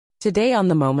Today on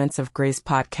the Moments of Grace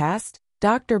podcast,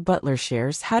 Dr. Butler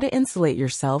shares how to insulate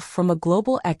yourself from a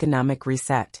global economic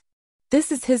reset.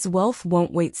 This is his Wealth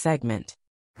Won't Wait segment.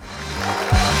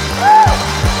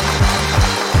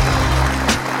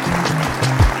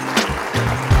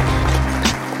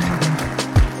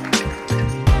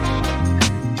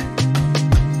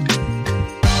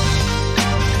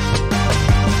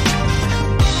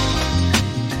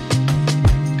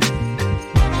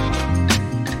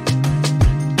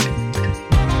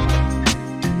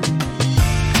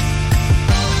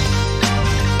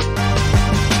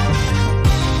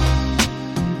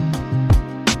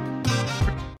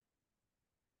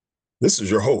 This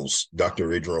is your host,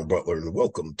 Dr. Adrian Butler, and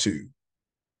welcome to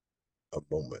A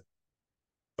Moment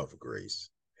of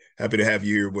Grace. Happy to have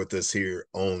you here with us here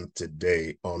on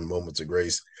today on Moments of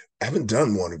Grace. I haven't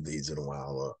done one of these in a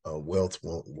while. Wealth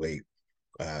Won't Wait.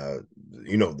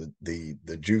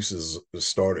 The juices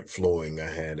started flowing. I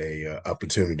had a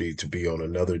opportunity to be on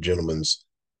another gentleman's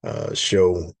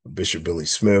show, Bishop Billy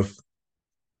Smith,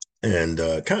 and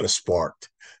kind of sparked.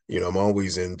 I'm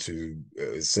always into,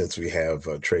 since we have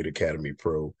Trade Academy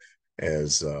Pro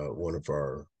as one of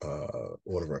our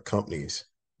companies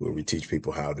where we teach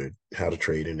people how to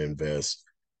trade and invest.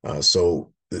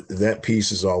 So that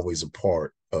piece is always a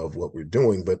part of what we're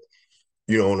doing. But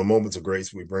on the Moments of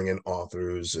Grace, we bring in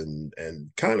authors and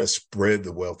kind of spread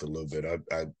the wealth a little bit.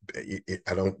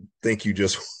 I don't think you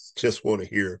just want to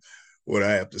hear what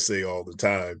I have to say all the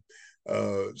time.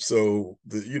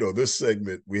 This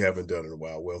segment we haven't done in a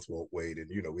while, Wealth Won't Wait. And,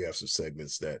 we have some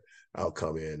segments that I'll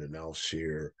come in and I'll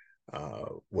share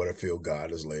what I feel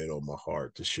God is laying on my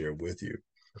heart to share with you.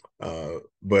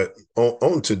 But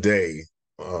on today,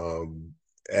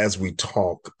 as we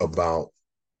talk about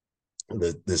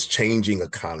this changing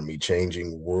economy,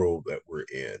 changing world that we're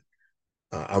in,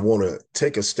 I want to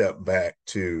take a step back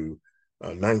to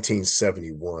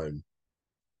 1971.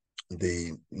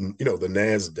 The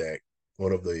NASDAQ,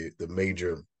 one of the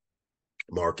major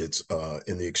markets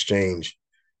in the exchange,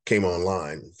 came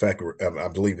online. In fact, I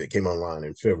believe it came online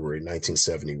in February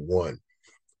 1971,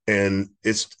 and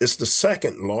it's the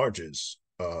second largest,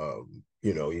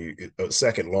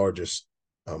 second largest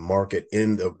market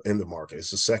in the market.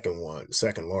 It's the second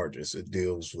largest. It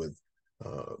deals with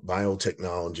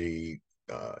biotechnology,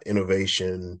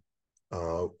 innovation,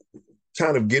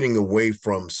 kind of getting away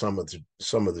from some of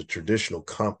the traditional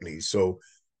companies. So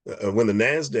when the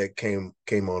NASDAQ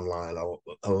came online,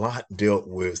 a lot dealt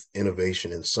with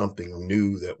innovation and something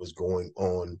new that was going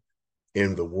on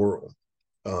in the world.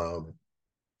 The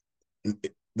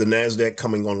NASDAQ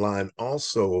coming online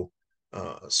also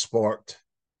sparked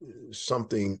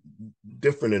something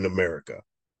different in America.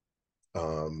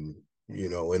 In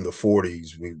the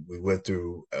 40s, we went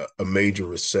through a major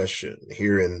recession.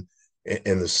 Here in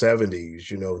the 70s,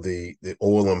 the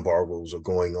oil embargoes are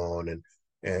going on,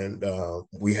 and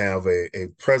we have a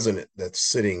president that's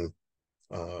sitting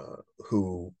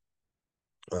who,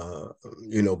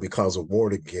 because of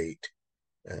Watergate,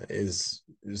 is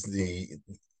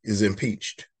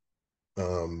impeached,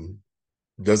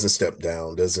 doesn't step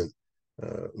down, doesn't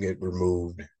get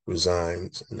removed,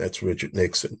 resigns, and that's Richard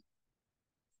Nixon.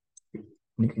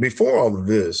 Before all of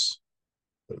this,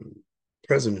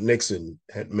 President Nixon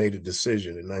had made a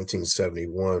decision in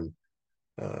 1971.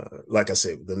 Like I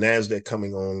said, the NASDAQ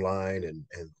coming online and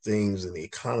things, and the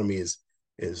economy is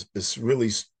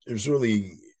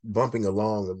really bumping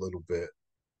along a little bit.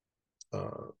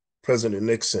 President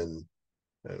Nixon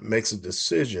makes a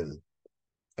decision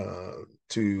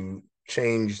to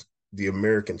change the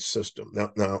American system.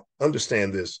 Now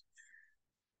understand this: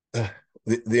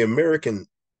 the American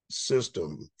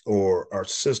system, or our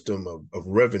system of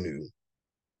revenue,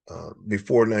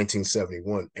 before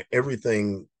 1971,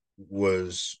 everything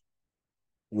was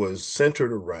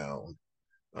centered around,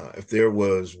 if there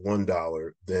was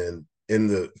 $1, then in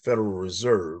the Federal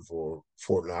Reserve, or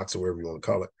Fort Knox, or whatever you want to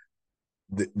call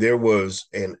it, there was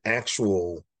an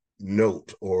actual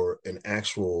note, or an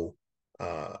actual,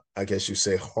 I guess you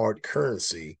say, hard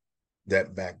currency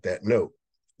that backed that note.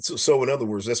 So in other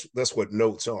words, that's what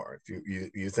notes are.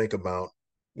 If you think about,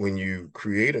 when you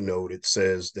create a note, it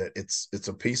says that it's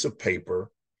a piece of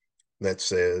paper that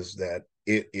says that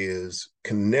it is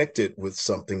connected with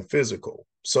something physical.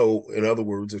 So in other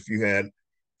words, if you had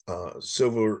a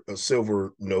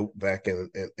silver note back in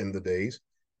the days,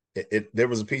 there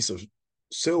was a piece of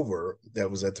silver that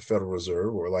was at the Federal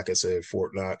Reserve, or like I said,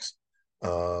 Fort Knox,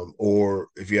 or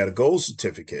if you had a gold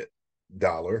certificate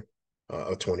dollar,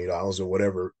 or $20 or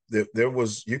whatever,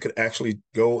 you could actually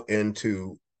go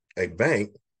into a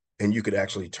bank and you could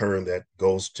actually turn that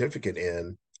gold certificate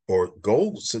in, or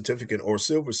gold certificate or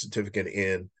silver certificate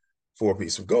in, for a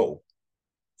piece of gold.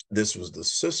 This was the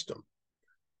system.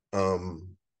 The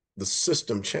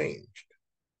system changed.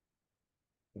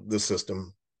 The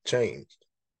system changed.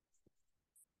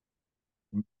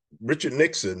 Richard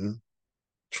Nixon,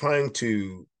 trying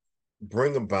to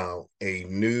bring about a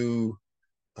new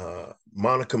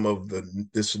monicum of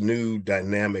this new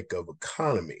dynamic of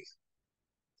economy,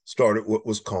 started what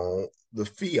was called the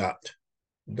fiat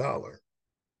dollar.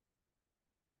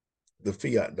 The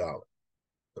fiat dollar,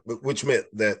 which meant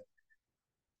that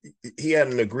he had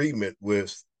an agreement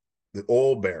with the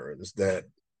oil barons that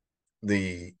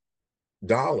the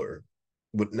dollar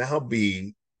would now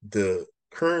be the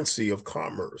currency of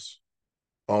commerce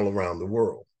all around the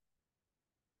world.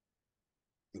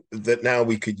 That now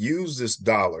we could use this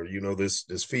dollar,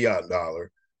 this fiat dollar,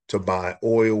 to buy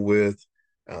oil with,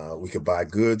 we could buy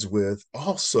goods with.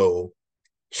 Also,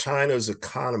 China's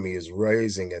economy is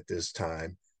rising at this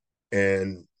time,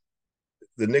 and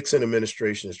the Nixon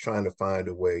administration is trying to find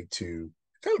a way to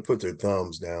kind of put their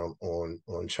thumbs down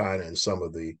on China and some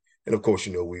of the, and of course,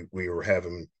 we were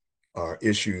having our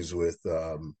issues with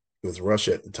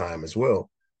Russia at the time as well.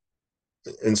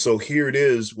 And so here it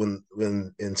is when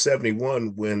in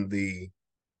 71, when the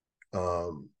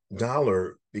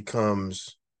dollar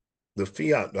becomes the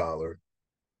fiat dollar,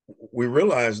 we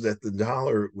realized that the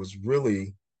dollar was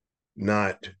really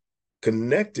not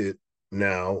connected.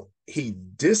 Now he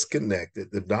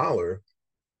disconnected the dollar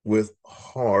with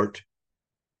hard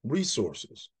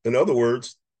resources. In other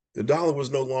words, the dollar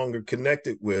was no longer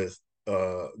connected with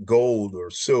gold or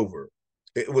silver.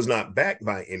 It was not backed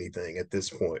by anything at this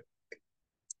point.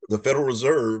 The Federal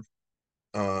Reserve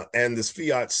and this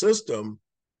fiat system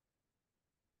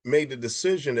made the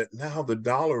decision that now the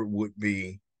dollar would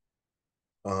be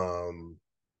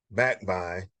backed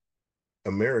by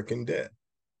American debt.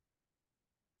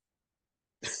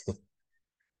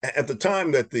 At the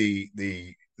time that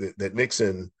that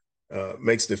Nixon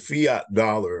makes the fiat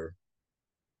dollar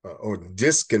or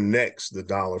disconnects the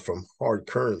dollar from hard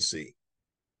currency,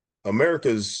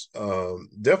 America's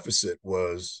deficit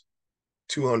was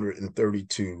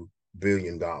 $232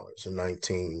 billion in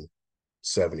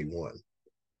 1971.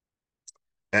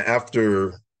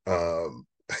 After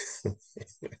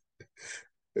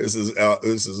this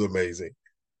is amazing.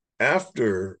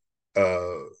 After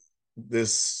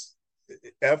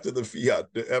after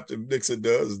Nixon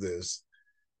does this,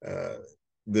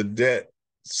 the debt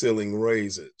ceiling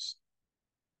raises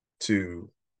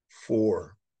to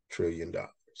 $4 trillion.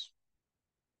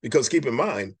 Because keep in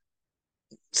mind,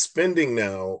 spending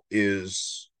now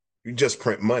is you just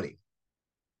print money.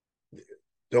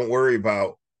 Don't worry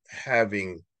about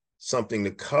having something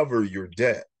to cover your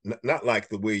debt. Not like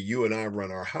the way you and I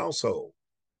run our household.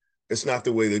 It's not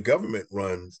the way the government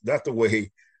runs, not the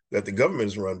way that the government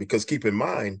is run, because keep in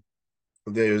mind,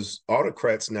 there's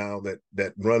autocrats now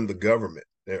that run the government.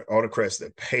 There are autocrats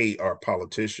that pay our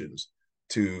politicians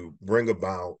to bring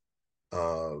about,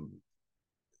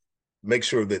 make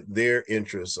sure that their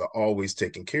interests are always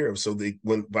taken care of. So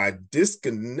by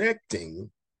disconnecting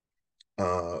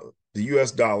the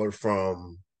US dollar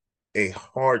from a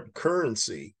hard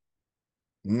currency,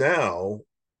 now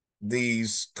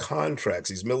these contracts,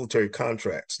 these military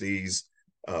contracts, these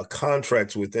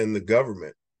contracts within the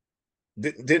government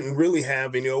didn't really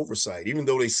have any oversight. Even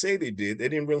though they say they did, they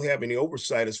didn't really have any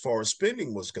oversight as far as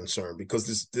spending was concerned,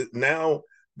 because now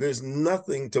there's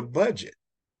nothing to budget.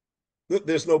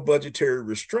 There's no budgetary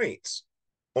restraints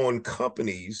on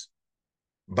companies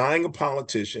buying a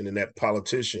politician, and that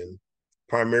politician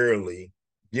primarily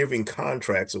giving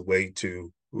contracts away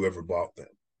to whoever bought them.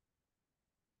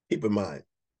 Keep in mind,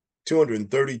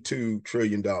 $232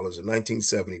 trillion in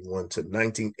 1971 to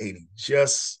 1980,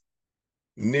 just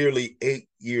nearly 8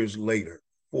 years later,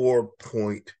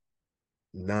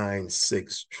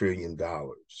 $4.96 trillion.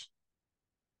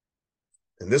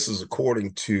 And this is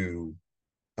according to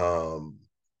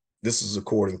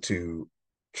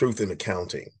Truth in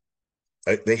Accounting.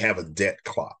 They have a debt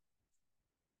clock.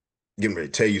 I'm getting ready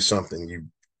to tell you something you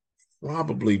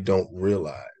probably don't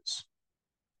realize.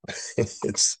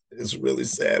 It's really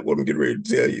sad what I'm getting ready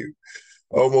to tell you.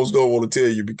 I almost don't want to tell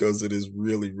you because it is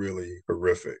really, really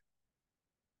horrific.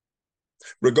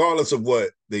 Regardless of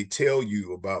what they tell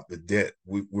you about the debt,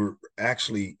 we're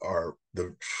actually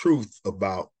the truth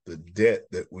about the debt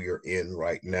that we are in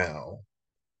right now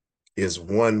is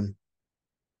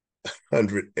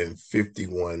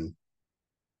 $151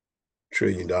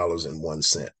 trillion and 1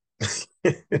 cent.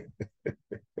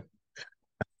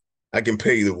 I can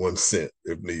pay the 1 cent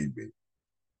if need be.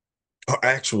 Our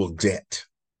actual debt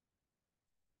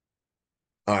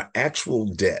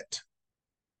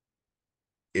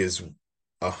is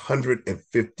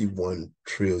 $151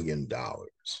 trillion,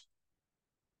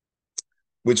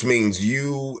 which means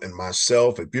you and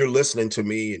myself, if you're listening to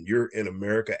me and you're in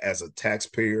America as a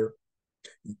taxpayer,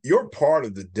 your part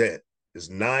of the debt is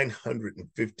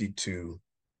 $952,000.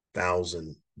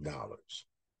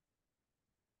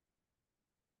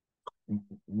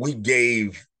 We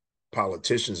gave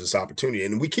politicians this opportunity,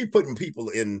 and we keep putting people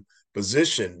in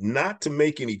position not to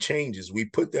make any changes. We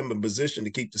put them in position to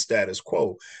keep the status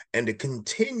quo and to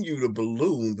continue to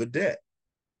balloon the debt.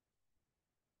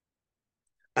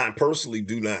 I personally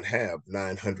do not have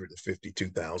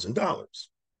 $952,000.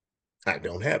 I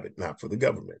don't have it, not for the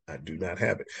government. I do not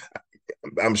have it.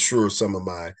 I'm sure some of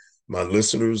my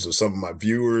listeners or some of my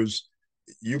viewers,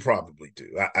 you probably do.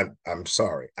 I'm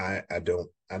sorry. I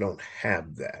don't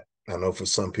have that. I know for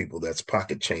some people that's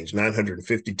pocket change.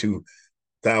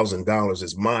 $952,000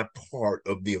 is my part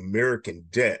of the American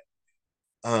debt.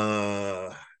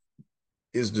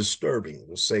 Is disturbing,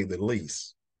 to say the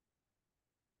least.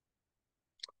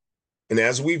 And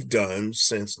as we've done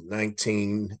since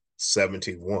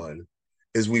 1971,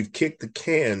 is we've kicked the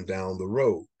can down the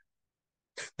road,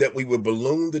 that we would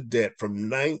balloon the debt from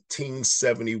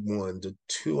 1971 to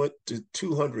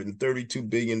 $232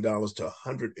 billion to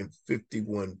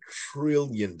 $151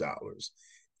 trillion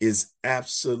is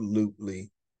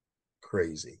absolutely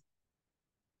crazy.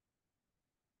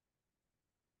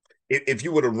 If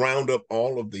you were to round up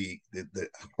all of the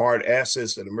hard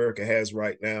assets that America has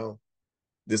right now,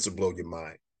 this will blow your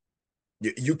mind.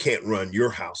 You can't run your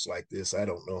house like this. I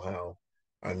don't know how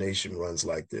our nation runs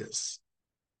like this.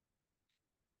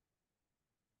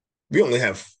 We only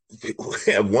have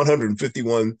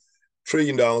 $151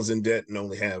 trillion in debt and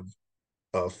only have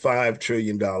 $5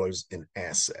 trillion in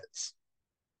assets.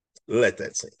 Let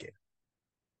that sink in.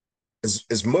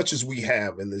 As much as we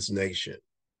have in this nation,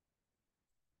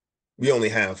 we only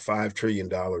have $5 trillion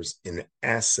in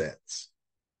assets.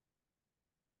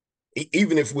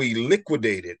 Even if we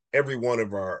liquidated every one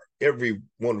of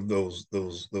those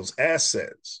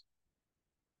assets,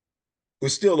 we're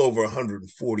still over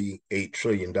 $148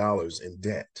 trillion in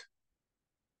debt.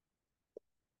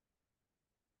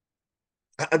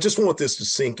 I just want this to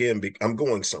sink in. I'm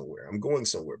going somewhere.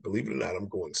 Believe it or not, I'm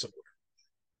going somewhere.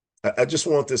 I just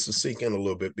want this to sink in a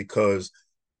little bit because,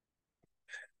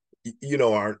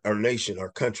 our nation,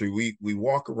 our country, we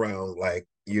walk around like,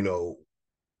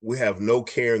 we have no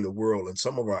care in the world. And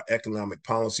some of our economic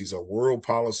policies are world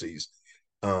policies.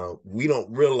 We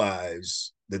don't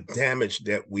realize the damage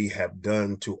that we have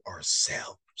done to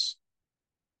ourselves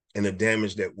and the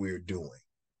damage that we're doing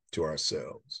to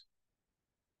ourselves.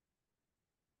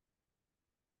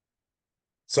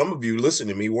 Some of you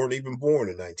listening to me weren't even born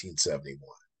in 1971.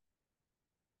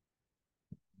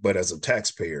 But as a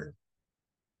taxpayer,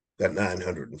 that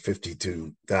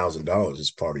 $952,000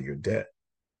 is part of your debt.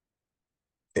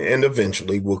 And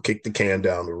eventually we'll kick the can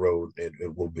down the road. It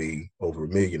will be over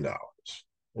 $1 million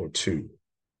or two.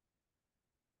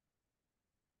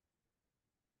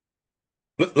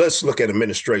 Let's look at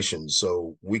administration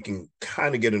so we can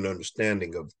kind of get an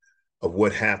understanding of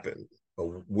what happened,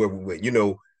 or where we went.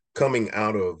 Coming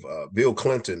out of Bill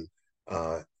Clinton,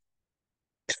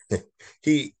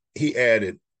 he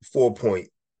added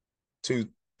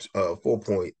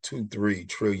 $4.23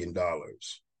 trillion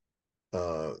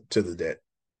to the debt.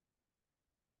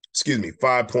 Excuse me,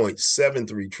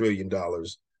 $5.73 trillion,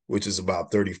 which is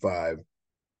about 35%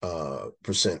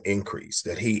 increase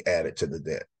that he added to the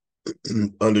debt.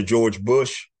 Under George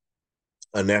Bush,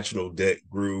 our national debt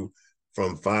grew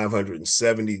from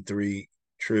 $573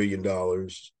 trillion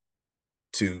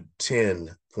to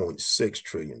 $10.6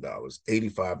 trillion,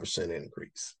 85%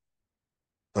 increase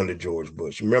under George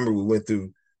Bush. Remember, we went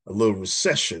through a little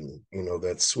recession,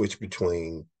 that switched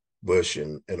between Bush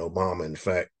and Obama. In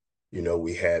fact,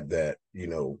 we had that,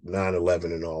 9/11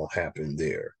 and all happened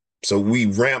there. So we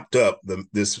ramped up the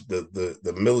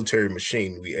military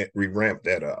machine. We ramped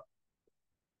that up,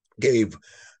 gave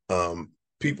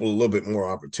people a little bit more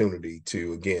opportunity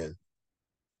to, again,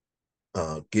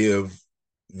 give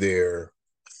their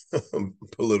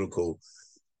political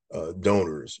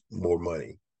donors more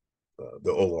money,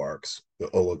 the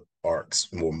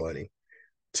oligarchs more money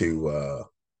to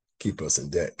keep us in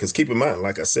debt. Because keep in mind,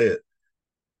 like I said,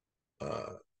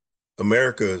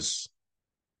 America's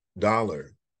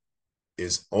dollar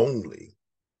is only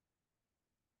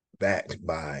backed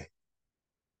by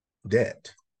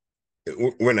debt.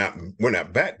 We're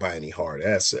not backed by any hard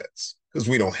assets because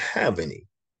we don't have any.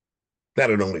 Not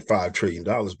at only $5 trillion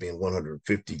being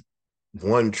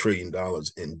 $151 trillion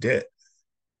in debt.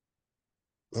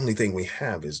 The only thing we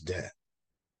have is debt.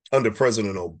 Under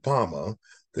President Obama,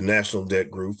 the national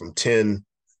debt grew from $10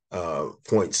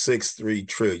 0.63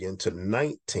 trillion to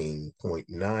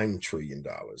 $19.9 trillion,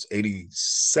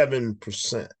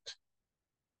 87%.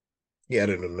 He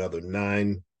added another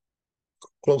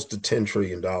close to $10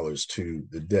 trillion to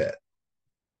the debt.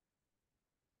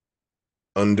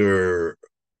 Under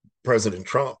President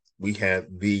Trump, we had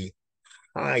the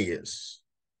highest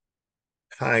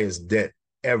debt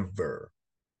ever.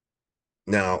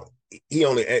 Now,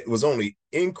 it was only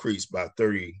increased by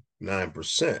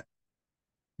 39%,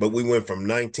 but we went from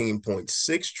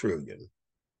 19.6 trillion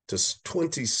to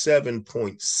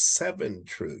 27.7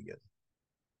 trillion.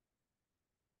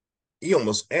 He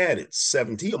almost added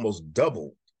 70, he almost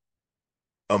doubled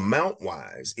amount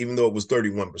wise, even though it was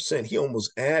 31%, he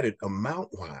almost added amount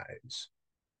wise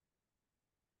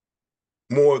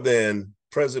more than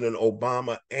President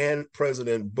Obama and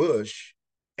President Bush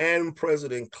and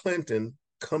President Clinton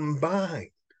combined.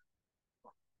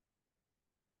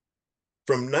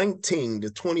 From 19 to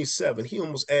 27, he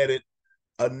almost added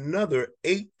another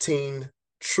 $18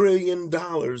 trillion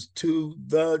to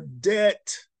the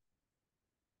debt.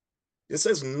 This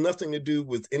has nothing to do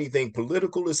with anything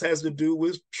political. This has to do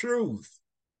with truth.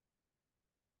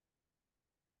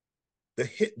 The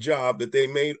hit job that they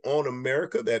made on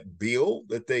America, that bill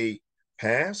that they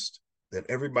passed, that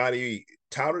everybody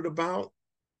touted about,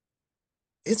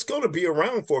 it's going to be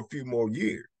around for a few more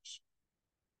years.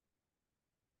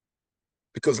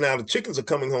 Because now the chickens are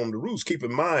coming home to roost. Keep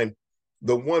in mind,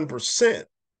 the 1%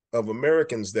 of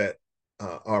Americans that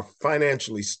are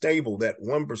financially stable, that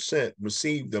 1%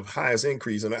 received the highest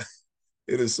increase. And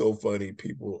it is so funny.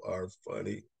 People are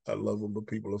funny. I love them, but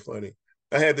people are funny.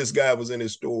 I had this guy was in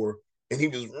his store and he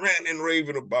was ranting and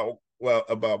raving about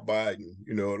Biden.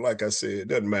 You know, like I said, it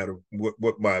doesn't matter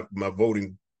what my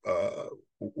voting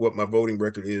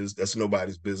record is. That's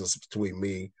nobody's business between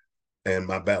me and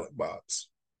my ballot box.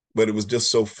 But it was just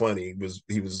so funny.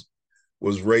 He was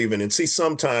raving. And see,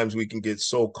 sometimes we can get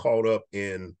so caught up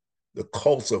in the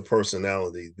cult of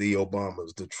personality, the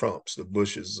Obamas, the Trumps, the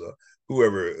Bushes,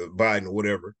 whoever, Biden,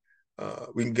 whatever.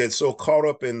 We can get so caught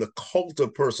up in the cult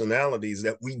of personalities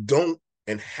that we don't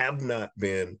and have not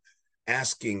been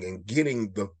asking and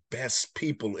getting the best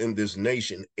people in this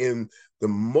nation in the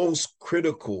most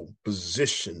critical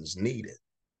positions needed.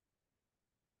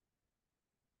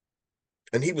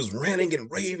 And he was ranting and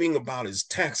raving about his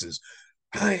taxes.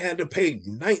 I had to pay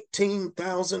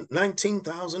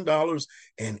 $19,000,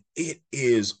 and it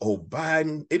is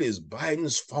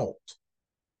Biden's fault.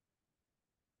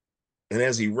 And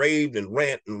as he raved and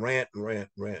rant, I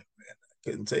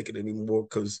couldn't take it anymore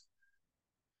because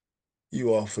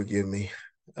you all forgive me.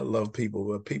 I love people,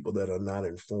 but people that are not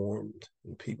informed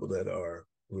and people that are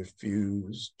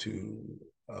refused to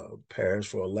perish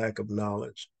for a lack of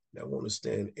knowledge, that want to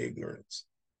stay in ignorance.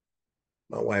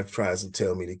 My wife tries to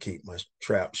tell me to keep my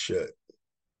trap shut,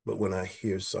 but when I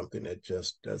hear something that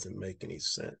just doesn't make any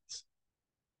sense,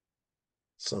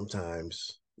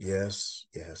 sometimes, yes,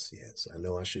 I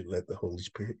know I should let the Holy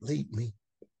Spirit lead me.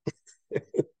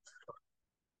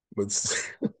 But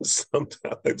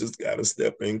sometimes I just got to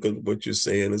step in because what you're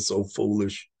saying is so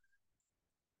foolish.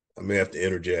 I may have to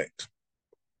interject.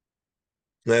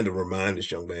 I had to remind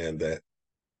this young man that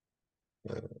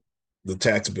the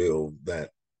tax bill that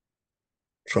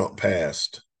Trump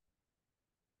passed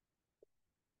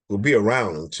will be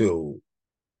around until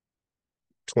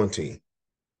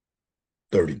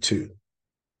 2032.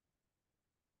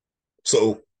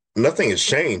 So nothing has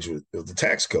changed with the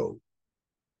tax code.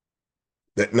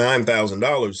 That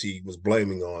 $9,000 he was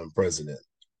blaming on President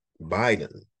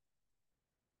Biden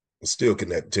is still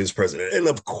connected to his president. And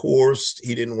of course,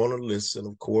 he didn't want to listen.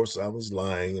 Of course, I was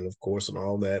lying, and of course, and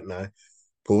all that. And I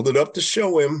pulled it up to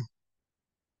show him.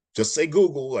 Just say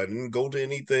Google. I didn't go to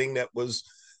anything that was,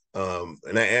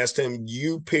 and I asked him,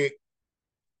 you pick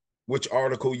which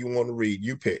article you want to read.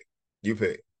 You pick.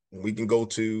 We can go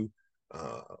to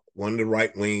one of the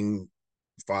right-wing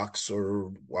Fox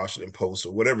or Washington Post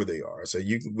or whatever they are. So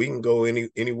we can go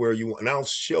anywhere you want, and I'll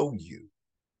show you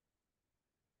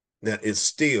that it's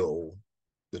still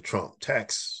the Trump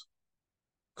tax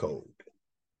code.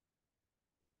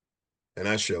 And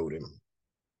I showed him.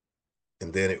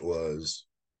 And then it was,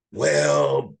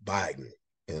 well, Biden.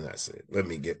 And I said, let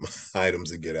me get my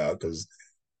items to get out because,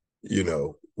 you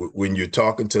know, when you're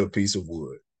talking to a piece of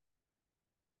wood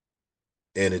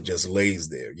and it just lays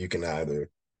there, you can either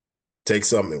take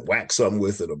something and whack something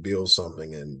with it or build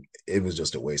something. And it was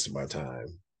just a waste of my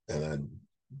time. And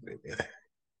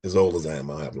as old as I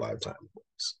am, I'll have lifetime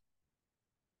books.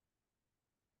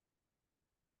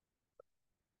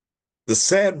 The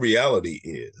sad reality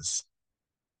is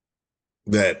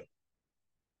that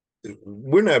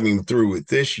we're not even through with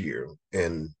this year.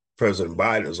 And President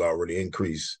Biden has already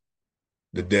increased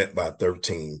the debt by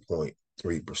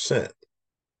 13.3%.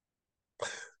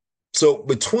 So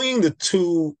between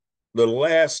the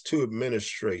last two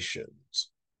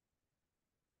administrations,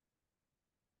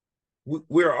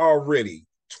 we're already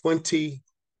 $21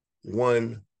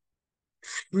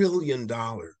 trillion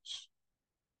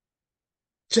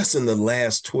just in the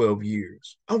last 12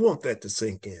 years. I want that to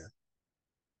sink in.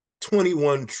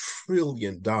 $21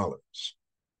 trillion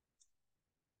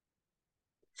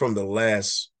from the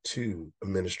last two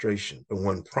administrations, the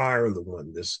one prior and the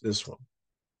one this one.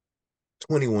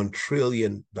 $21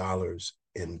 trillion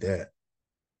in debt.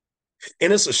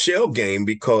 And it's a shell game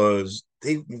because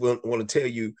they want to tell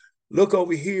you, look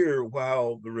over here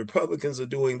while the Republicans are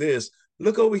doing this.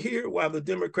 Look over here while the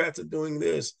Democrats are doing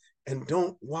this. And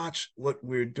don't watch what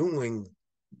we're doing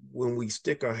when we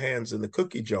stick our hands in the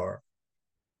cookie jar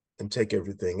and take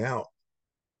everything out.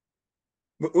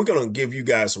 We're going to give you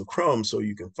guys some crumbs so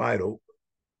you can fight over.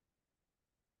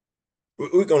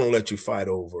 We're going to let you fight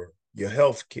over your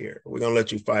health care. We're going to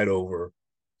let you fight over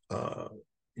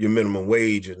your minimum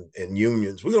wage and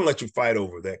unions. We're going to let you fight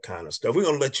over that kind of stuff. We're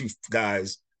going to let you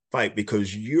guys fight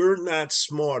because you're not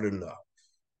smart enough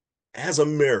as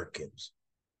Americans.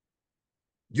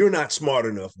 You're not smart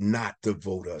enough not to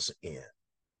vote us in.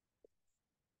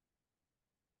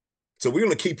 So we're going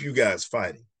to keep you guys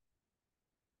fighting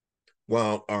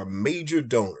while our major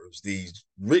donors, these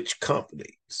rich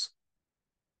companies,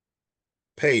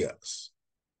 pay us.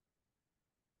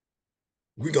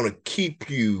 We're going to keep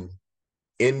you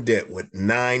in debt with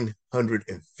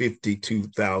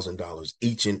 $952,000.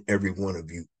 Each and every one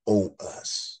of you owe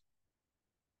us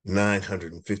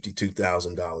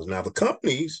 $952,000. Now, the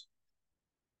companies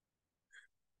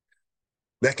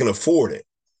that can afford it,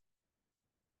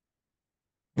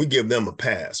 we give them a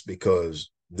pass because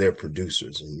they're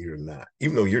producers and you're not,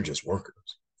 even though you're just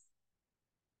workers.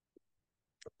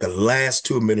 The last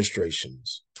two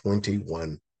administrations,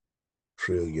 $21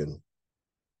 trillion.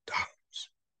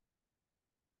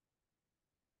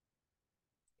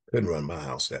 Couldn't run my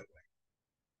house that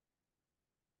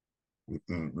way.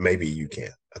 Maybe you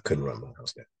can. I couldn't run my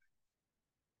house that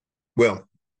way. Well,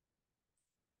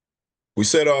 we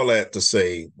said all that to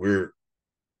say we're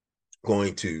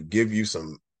going to give you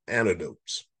some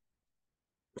antidotes,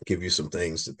 give you some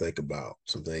things to think about,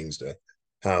 some things to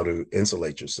how to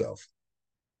insulate yourself,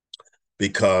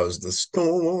 because the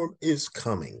storm is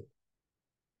coming.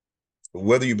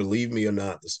 Whether you believe me or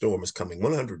not, the storm is coming.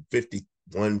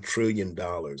 $151 trillion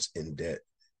in debt.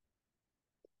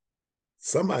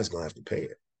 Somebody's going to have to pay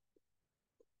it.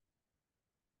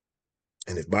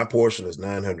 And if my portion is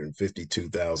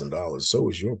 $952,000, so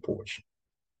is your portion.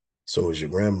 So is your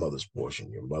grandmother's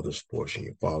portion, your mother's portion,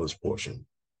 your father's portion,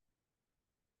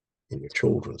 and your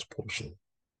children's portion.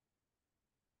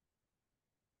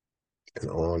 And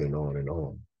on and on and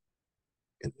on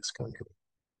in this country.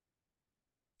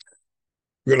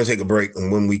 We're going to take a break,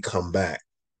 and when we come back,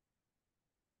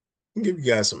 I'll give you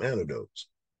guys some antidotes.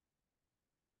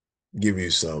 Give you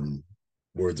some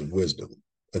words of wisdom.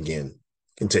 Again,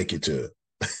 can take you to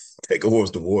take a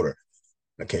horse to water.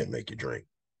 I can't make you drink.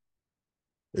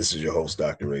 This is your host,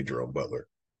 Dr. A. Jerome Butler,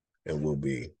 and we'll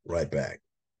be right back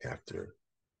after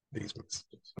these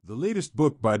messages. The latest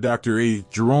book by Dr. A.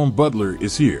 Jerome Butler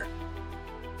is here.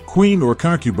 Queen or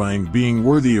Concubine: Being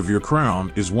Worthy of Your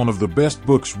Crown is one of the best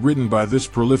books written by this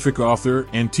prolific author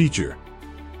and teacher.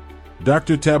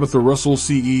 Dr. Tabitha Russell,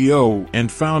 CEO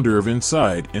and founder of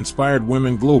Inside Inspired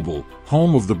Women Global,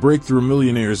 home of the Breakthrough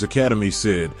Millionaires Academy,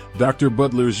 said, Dr.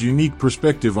 Butler's unique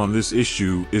perspective on this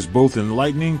issue is both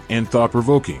enlightening and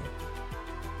thought-provoking.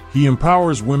 He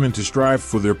empowers women to strive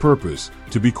for their purpose,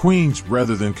 to be queens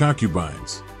rather than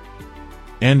concubines.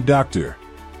 And Dr.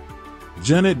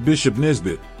 Janet Bishop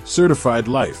Nesbitt, certified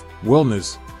life,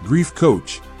 wellness, grief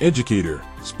coach, educator,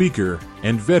 speaker,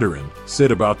 and veteran,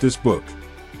 said about this book,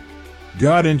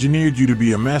 God engineered you to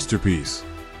be a masterpiece,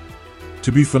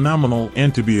 to be phenomenal,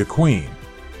 and to be a queen.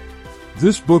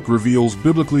 This book reveals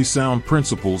biblically sound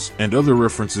principles and other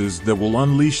references that will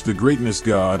unleash the greatness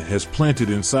God has planted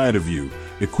inside of you,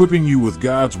 equipping you with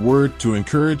God's word to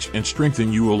encourage and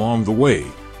strengthen you along the way,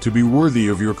 to be worthy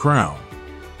of your crown.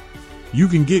 You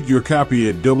can get your copy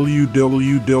at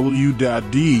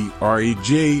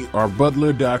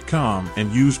www.drajrbutler.com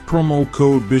and use promo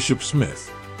code Bishop Smith.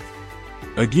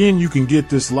 Again, you can get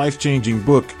this life-changing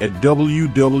book at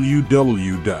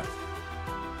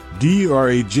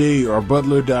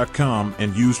www.drajrbutler.com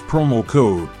and use promo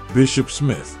code Bishop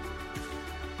Smith.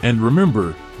 And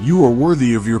remember, you are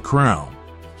worthy of your crown.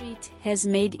 Street has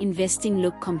made investing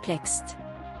look complex.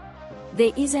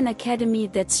 There is an academy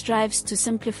that strives to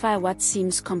simplify what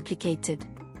seems complicated.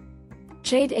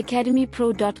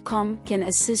 TradeAcademyPro.com can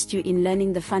assist you in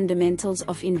learning the fundamentals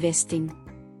of investing.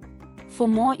 For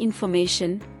more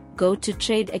information, go to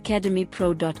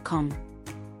TradeAcademyPro.com,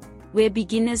 where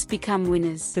beginners become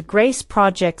winners. The Grace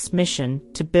Project's mission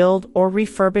to build or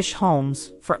refurbish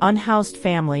homes for unhoused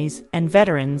families and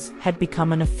veterans had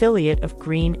become an affiliate of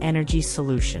Green Energy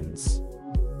Solutions.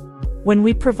 When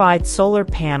we provide solar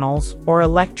panels or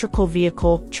electrical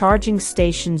vehicle charging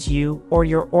stations, you or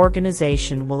your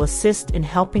organization will assist in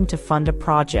helping to fund a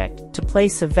project to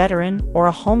place a veteran or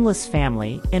a homeless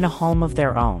family in a home of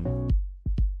their own.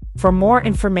 For more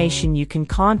information, you can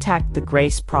contact the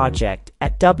Grace Project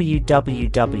at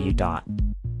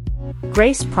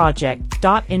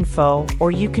www.graceproject.info,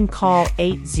 or you can call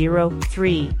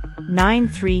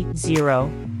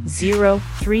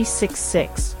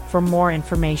 803-930-0366 for more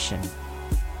information.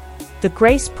 The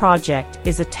Grace Project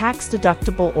is a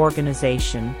tax-deductible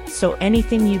organization, so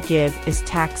anything you give is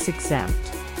tax-exempt.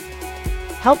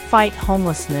 Help fight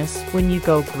homelessness when you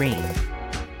go green.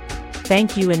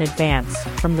 Thank you in advance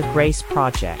from the Grace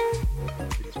Project.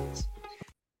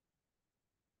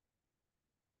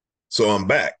 So I'm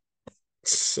back.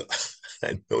 So,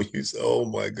 I know you say, "Oh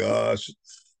my gosh,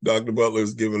 Dr.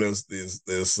 Butler's giving us this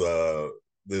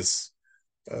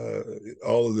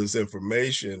all of this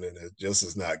information, and it just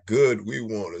is not good." We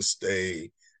want to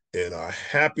stay in our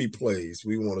happy place.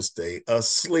 We want to stay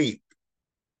asleep.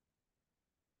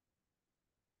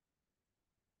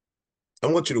 I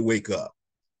want you to wake up.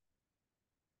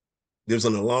 There's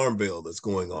an alarm bell that's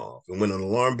going off, and when an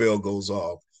alarm bell goes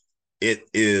off,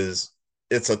 it's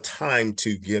a time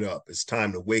to get up. It's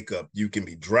time to wake up. You can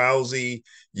be drowsy.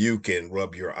 You can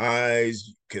rub your eyes.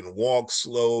 You can walk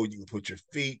slow. You can put your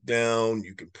feet down.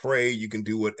 You can pray. You can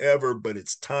do whatever, but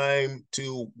it's time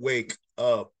to wake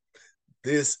up.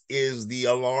 This is the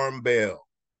alarm bell.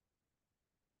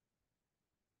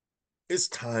 It's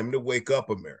time to wake up,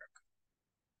 America.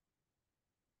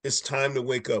 It's time to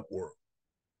wake up, world.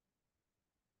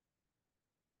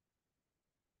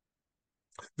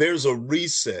 There's a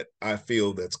reset I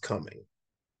feel that's coming.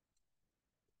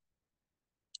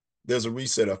 There's a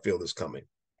reset I feel that's coming.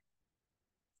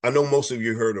 I know most of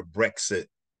you heard of Brexit.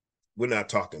 We're not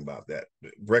talking about that.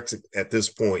 Brexit at this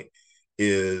point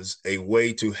is a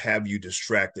way to have you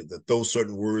distracted, that those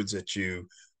certain words that you,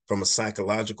 from a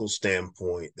psychological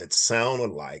standpoint, that sound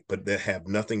alike, but that have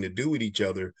nothing to do with each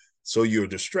other, so you're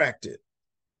distracted.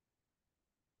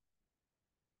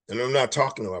 And I'm not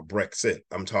talking about Brexit.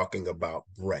 I'm talking about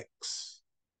Brex.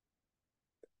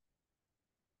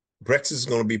 Brexit is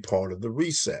going to be part of the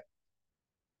reset,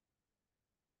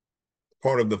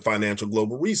 part of the financial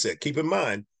global reset. Keep in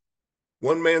mind,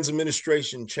 one man's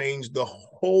administration changed the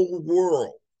whole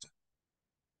world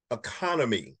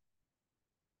economy,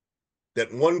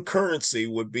 that one currency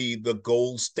would be the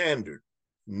gold standard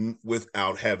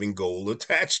without having gold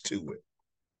attached to it.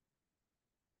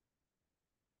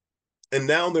 And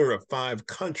now there are 5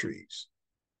 countries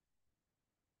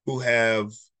who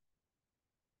have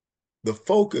the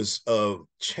focus of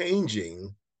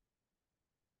changing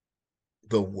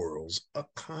the world's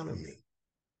economy.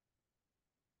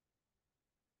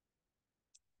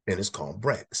 And it's called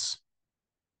BRICS.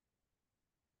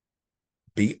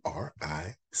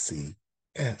 BRICS.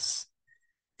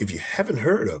 If you haven't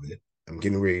heard of it, I'm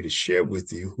getting ready to share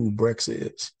with you who BRICS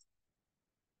is.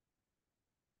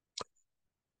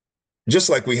 Just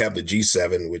like we have the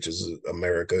G7, which is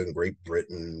America and Great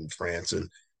Britain, France, and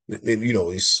you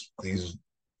know, these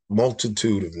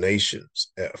multitude of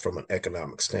nations from an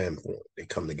economic standpoint. They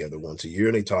come together once a year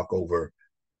and they talk over,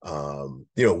 you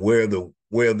know, where the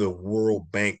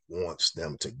World Bank wants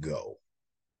them to go.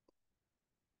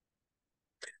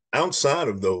 Outside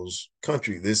of those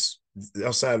countries,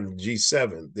 outside of the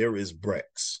G7, there is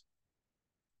BRICS,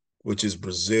 which is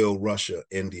Brazil, Russia,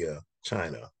 India,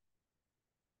 China.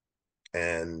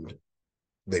 And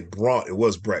it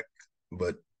was BRIC,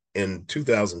 but in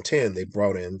 2010, they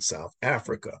brought in South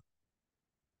Africa,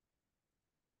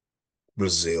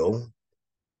 Brazil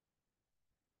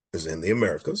is in the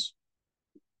Americas,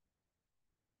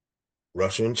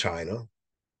 Russia and China,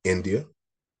 India,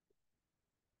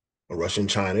 Russia and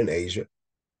China in Asia,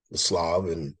 the Slav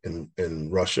in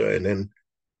Russia, and then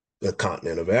the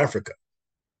continent of Africa.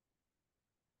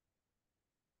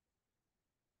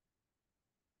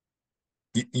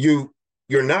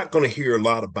 You're not going to hear a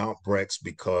lot about BRICS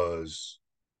because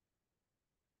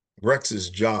BRICS's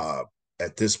job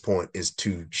at this point is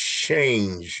to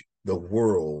change the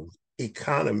world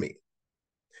economy.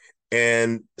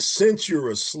 And since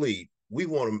you're asleep,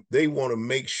 they want to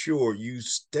make sure you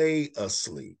stay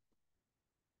asleep.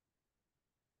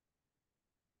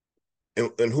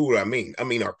 And who do I mean? I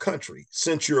mean our country.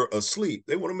 Since you're asleep,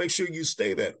 they want to make sure you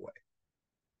stay that way.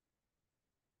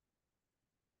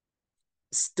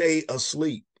 Stay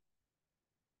asleep.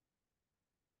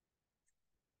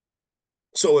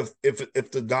 So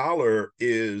if the dollar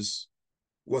is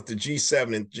what the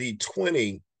G7 and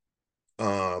G20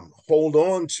 hold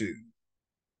on to,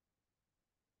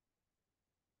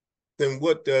 then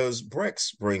what does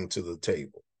BRICS bring to the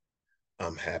table?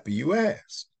 I'm happy you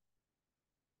asked.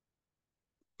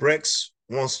 BRICS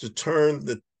wants to turn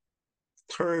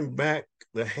back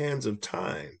the hands of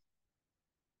time,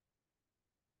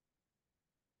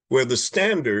 where the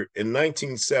standard in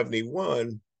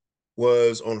 1971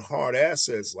 was on hard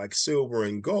assets like silver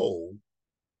and gold.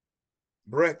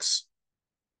 BRICS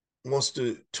wants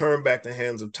to turn back the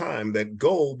hands of time, that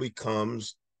gold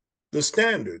becomes the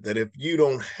standard, that if you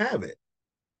don't have it,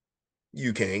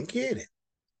 you can't get it.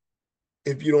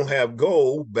 If you don't have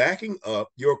gold backing up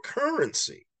your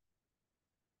currency.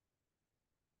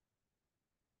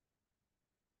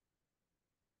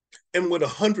 And with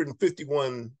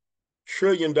 $151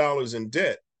 trillion in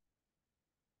debt,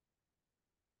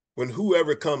 when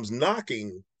whoever comes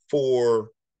knocking for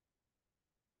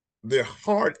their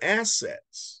hard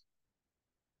assets,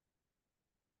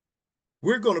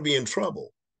 we're going to be in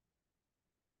trouble.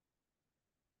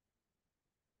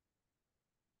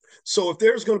 So if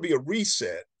there's going to be a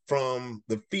reset from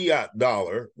the fiat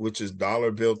dollar, which is dollar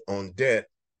built on debt,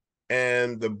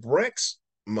 and the BRICS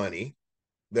money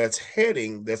that's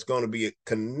going to be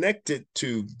connected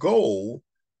to gold,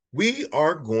 we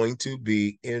are going to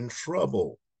be in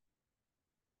trouble.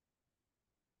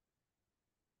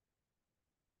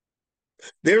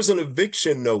 There's an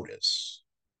eviction notice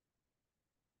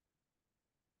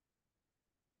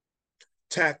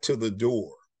tacked to the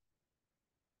door.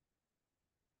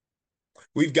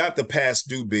 We've got the past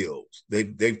due bills.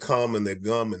 They've come and they've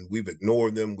gone, and we've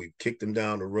ignored them. We've kicked them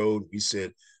down the road. We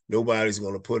said, nobody's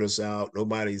going to put us out.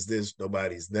 Nobody's this,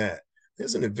 nobody's that.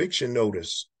 There's an eviction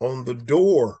notice on the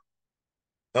door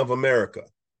of America.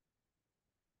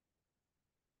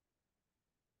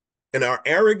 And our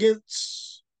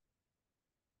arrogance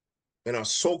and our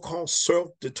so-called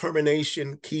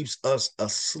self-determination keeps us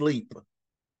asleep.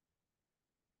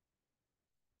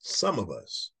 Some of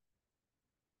us.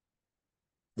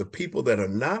 The people that are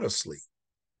not asleep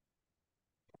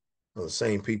are the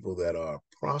same people that are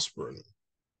prospering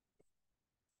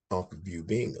off of you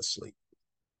being asleep.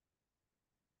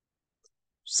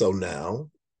 So now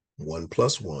 1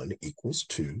 + 1 =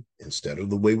 2, instead of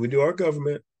the way we do our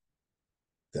government,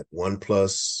 that 1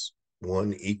 +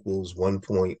 1 =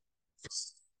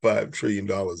 $1.5 trillion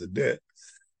of debt.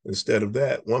 Instead of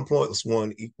that, 1 +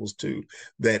 1 = 2.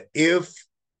 That if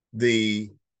the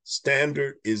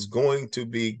standard is going to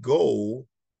be gold,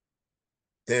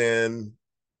 then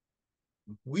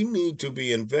we need to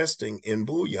be investing in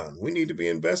bullion. We need to be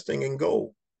investing in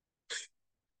gold.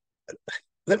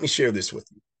 Let me share this with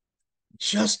you.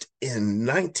 Just in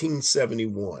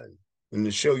 1971, and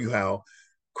to show you how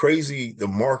crazy the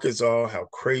markets are, how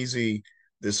crazy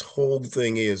this whole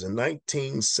thing is, in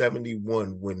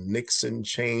 1971, when Nixon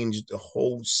changed the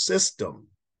whole system,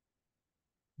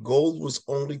 gold was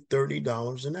only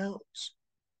 $30 an ounce.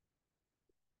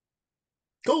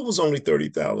 Gold was only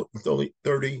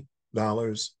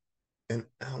 $30 an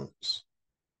ounce.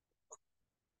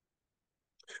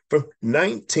 From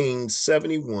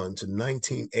 1971 to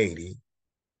 1980,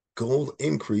 gold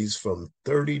increased from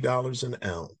 $30 an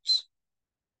ounce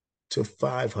to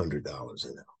 $500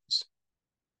 an ounce.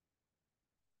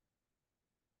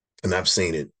 And I've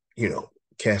seen it,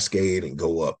 cascade and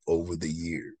go up over the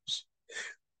years.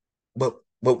 But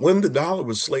when the dollar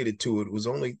was slated to it was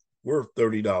only worth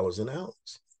 $30 an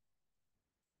ounce.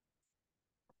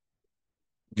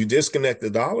 You disconnect the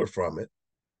dollar from it,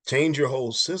 change your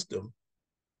whole system.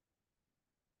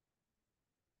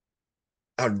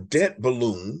 Our debt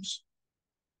balloons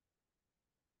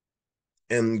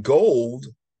and gold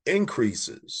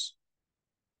increases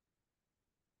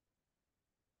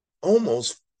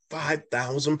almost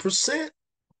 5,000%,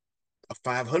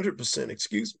 500%,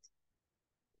 excuse me,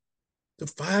 to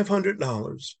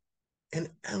 $500 an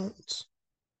ounce.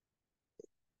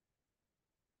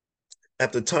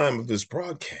 At the time of this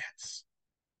broadcast,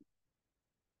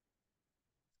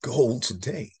 gold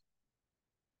today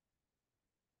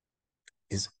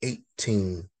is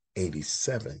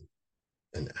 $18.87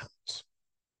 an ounce.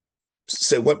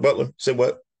 Say what, Butler? Say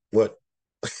what? What?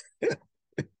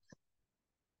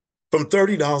 From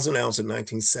 $30 an ounce in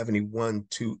 1971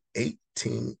 to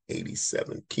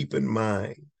 $18.87. Keep in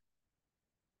mind,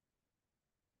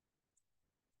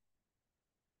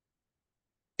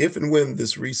 if and when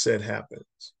this reset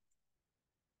happens,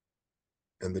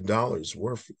 and the dollar is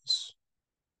worthless.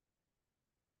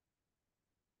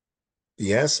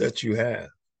 The assets you have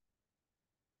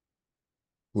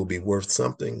will be worth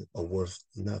something or worth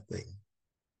nothing.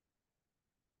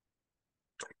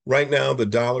 Right now, the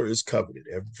dollar is coveted.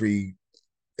 Every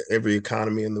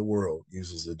economy in the world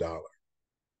uses the dollar.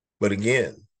 But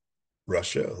again,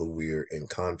 Russia, who we're in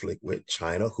conflict with,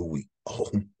 China, who we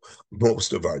owe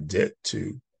most of our debt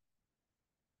to,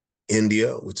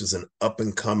 India, which is an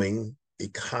up-and-coming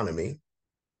economy,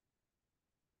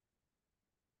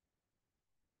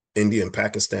 India and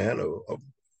Pakistan are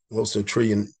close to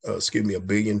a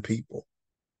billion people.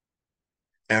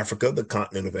 Africa, the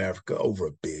continent of Africa, over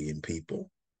 1 billion people.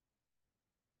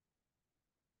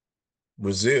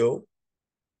 Brazil,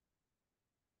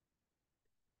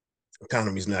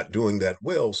 economy is not doing that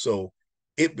well, so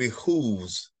it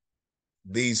behooves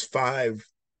these 5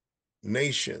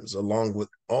 nations, along with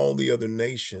all the other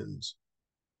nations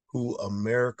who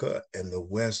America and the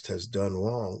West has done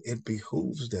wrong, it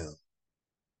behooves them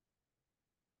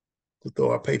to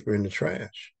throw our paper in the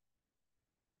trash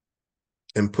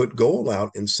and put gold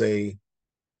out and say,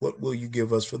 what will you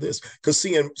give us for this? Because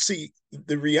see,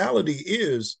 the reality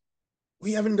is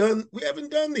we haven't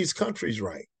done these countries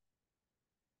right.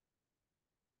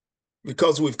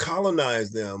 Because we've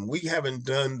colonized them, we haven't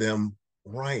done them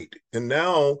right. And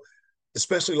now,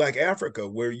 especially like Africa,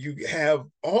 where you have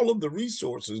all of the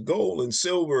resources, gold and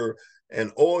silver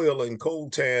and oil and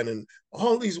coltan and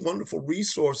all these wonderful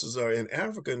resources are in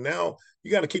Africa. Now, you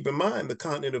got to keep in mind the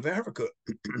continent of Africa,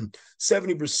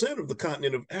 70% of the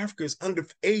continent of Africa is under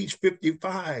age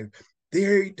 55.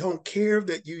 They don't care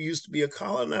that you used to be a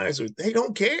colonizer. They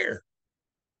don't care.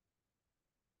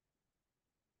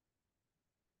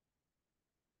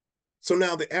 So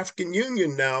now the African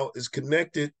Union now is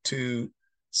connected to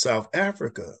South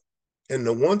Africa. And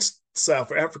once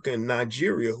South Africa and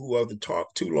Nigeria, who are the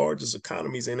top 2 largest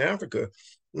economies in Africa,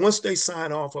 once they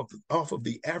sign off of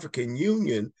the African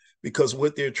Union, because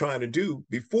what they're trying to do,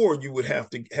 before you would have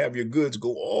to have your goods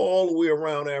go all the way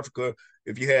around Africa.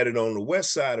 If you had it on the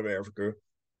west side of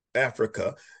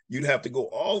Africa, you'd have to go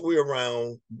all the way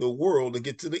around the world to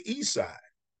get to the east side.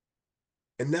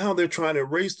 And now they're trying to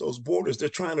erase those borders. They're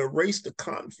trying to erase the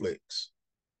conflicts.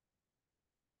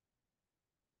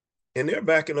 And they're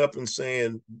backing up and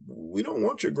saying, we don't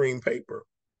want your green paper.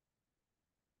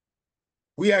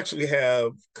 We actually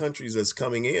have countries that's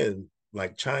coming in,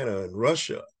 like China and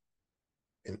Russia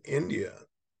and India,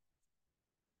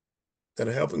 that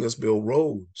are helping us build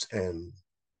roads and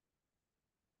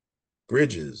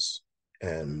bridges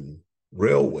and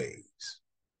railways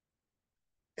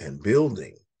and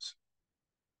buildings,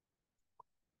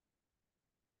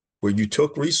 where you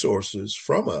took resources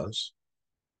from us,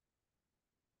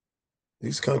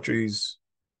 these countries,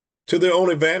 to their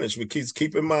own advantage. Because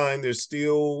keep in mind, there's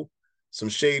still some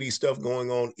shady stuff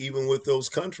going on even with those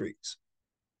countries.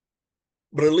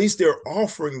 But at least they're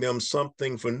offering them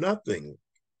something for nothing.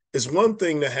 It's one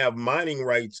thing to have mining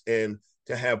rights and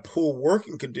to have poor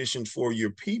working conditions for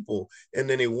your people, and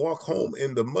then they walk home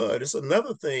in the mud. It's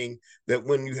another thing that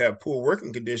when you have poor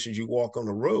working conditions, you walk on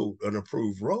a road, an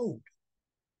improved road,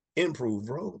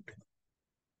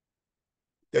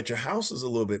 that your house is a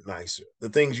little bit nicer. The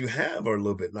things you have are a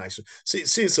little bit nicer. See,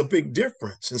 it's a big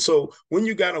difference. And so when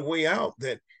you got a way out,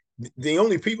 that the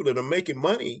only people that are making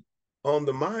money on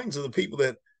the mines are the people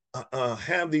that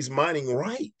have these mining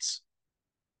rights.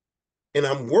 And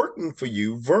I'm working for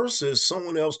you, versus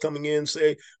someone else coming in and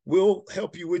say, we'll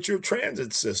help you with your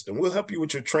transit system. We'll help you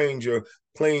with your trains, your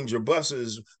planes, your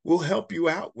buses. We'll help you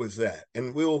out with that.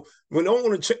 And we don't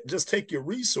want to just take your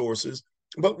resources,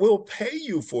 but we'll pay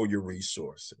you for your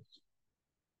resources.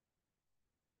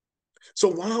 So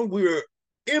while we're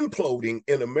imploding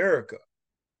in America,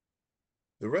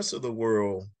 the rest of the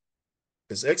world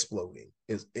is exploding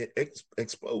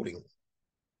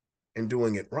and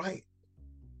doing it right,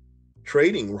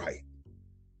 trading right.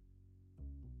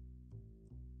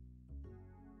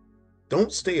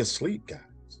 Don't stay asleep, guys.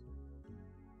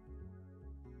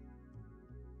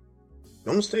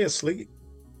 Don't stay asleep.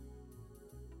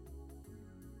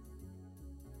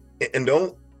 And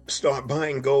don't start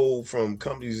buying gold from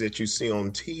companies that you see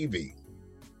on TV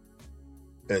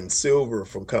and silver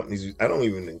from companies. I don't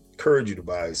even encourage you to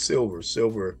buy silver.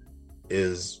 Silver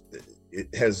has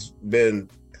been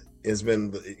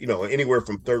anywhere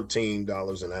from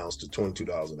 $13 an ounce to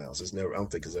 $22 an ounce. I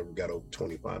don't think it's ever got over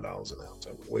 $25 an ounce.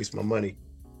 I would waste my money.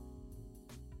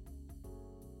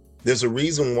 There's a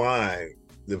reason why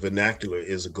the vernacular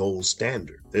is a gold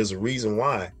standard. There's a reason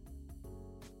why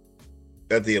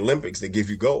at the Olympics they give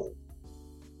you gold,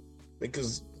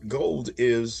 because gold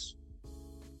has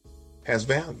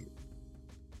value.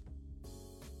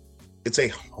 it's a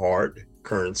hard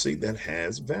currency that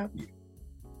has value.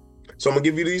 So I'm gonna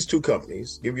give you these two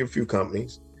companies, give you a few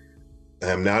companies.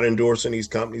 I'm not endorsing these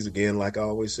companies. Again, like I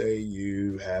always say,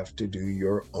 you have to do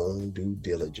your own due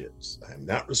diligence. I'm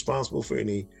not responsible for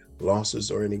any losses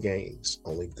or any gains.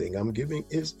 Only thing I'm giving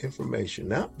is information.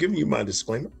 Now, I'm giving you my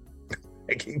disclaimer.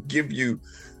 I can give you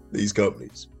these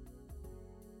companies.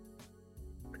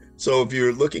 So if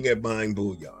you're looking at buying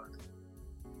bullion,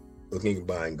 looking at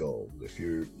buying gold, if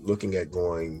you're looking at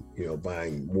going,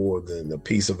 buying more than a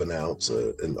piece of an ounce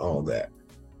and all that,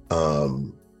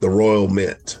 the Royal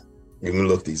Mint, you can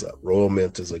look these up. Royal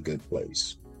Mint is a good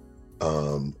place.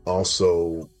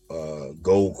 Also,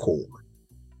 Goldcorp,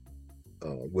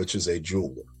 which is a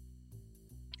jeweler,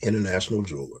 international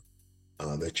jeweler,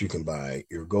 that you can buy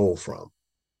your gold from.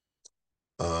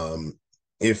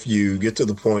 If you get to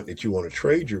the point that you want to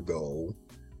trade your gold,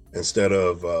 instead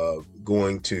of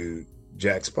going to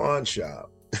Jack's Pawn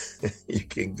Shop, you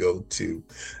can go to,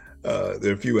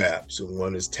 there are a few apps, and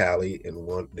one is Tally and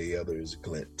the other is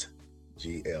Glint,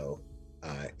 Glint,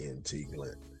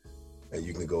 Glint. And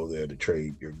you can go there to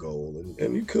trade your gold.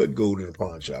 And you could go to the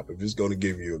pawn shop if it's going to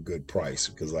give you a good price,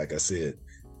 because like I said,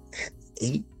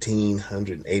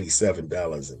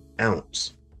 $1,887 an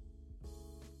ounce,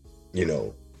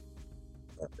 you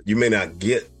may not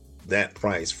get that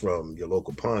price from your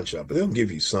local pawn shop, but they'll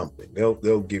give you something.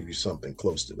 They'll give you something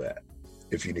close to that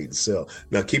if you need to sell.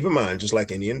 Now, keep in mind, just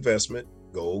like any investment,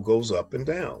 gold goes up and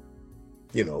down.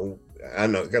 I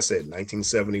know, like I said,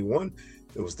 1971,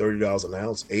 it was $30 an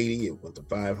ounce, 80, it went to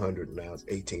 500, and now it's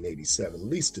 1887. At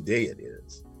least today it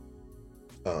is.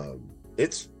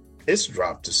 It's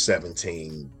dropped to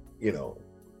 17,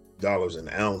 dollars an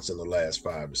ounce in the last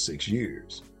 5 to 6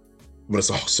 years. But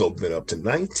it's also been up to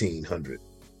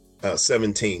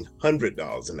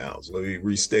 $1,700 an ounce. Let me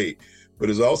restate. But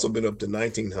it's also been up to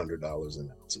 $1,900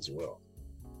 an ounce as well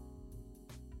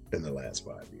in the last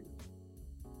 5 years.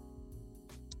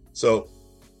 So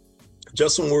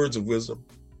just some words of wisdom,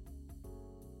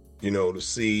 to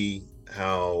see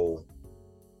how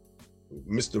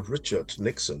Mr. Richard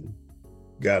Nixon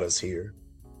got us here,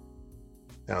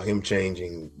 how him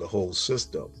changing the whole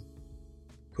system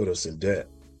put us in debt.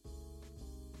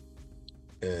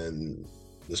 And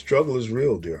the struggle is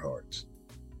real, dear hearts.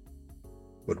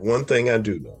 But one thing I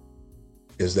do know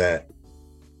is that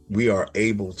we are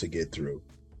able to get through.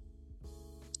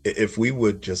 If we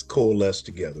would just coalesce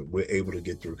together, we're able to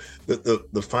get through.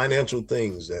 The financial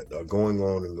things that are going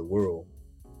on in the world,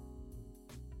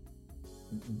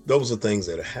 those are things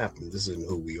that are happening. This isn't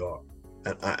who we are.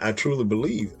 And I truly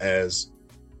believe, as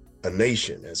a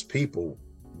nation, as people,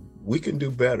 we can do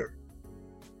better.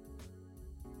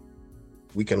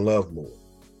 We can love more.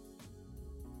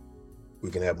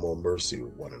 We can have more mercy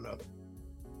with one another.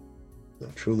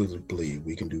 I truly believe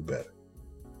we can do better.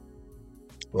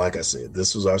 Like I said,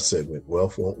 this was our segment,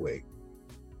 Wealth Won't Wait.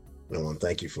 And I want to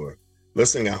thank you for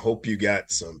listening. I hope you got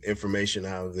some information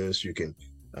out of this. You can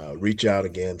reach out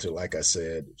again to, like I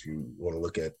said, if you want to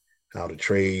look at how to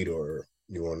trade or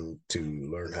you want to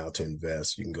learn how to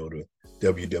invest, you can go to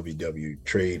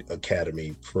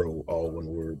www.tradeacademypro, all one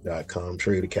word.com,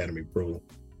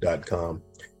 tradeacademypro.com.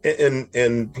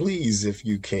 And please, if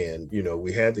you can,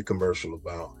 we had the commercial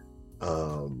about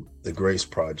the Grace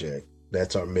Project.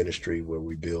 That's our ministry where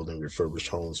we build and refurbish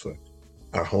homes for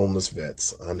our homeless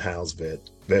vets, unhoused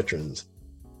veterans,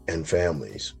 and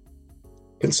families.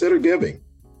 Consider giving.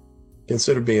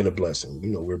 Consider being a blessing.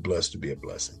 We're blessed to be a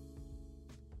blessing.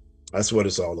 That's what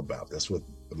it's all about. That's what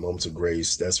the Moments of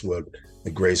Grace, that's what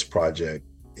the Grace Project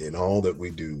and all that we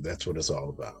do, that's what it's all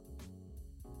about.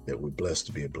 That we're blessed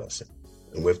to be a blessing.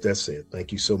 And with that said,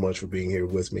 thank you so much for being here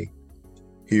with me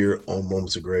here on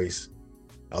Moments of Grace.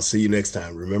 I'll see you next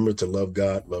time. Remember to love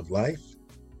God, love life,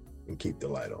 and keep the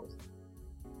light on.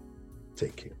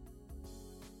 Take care.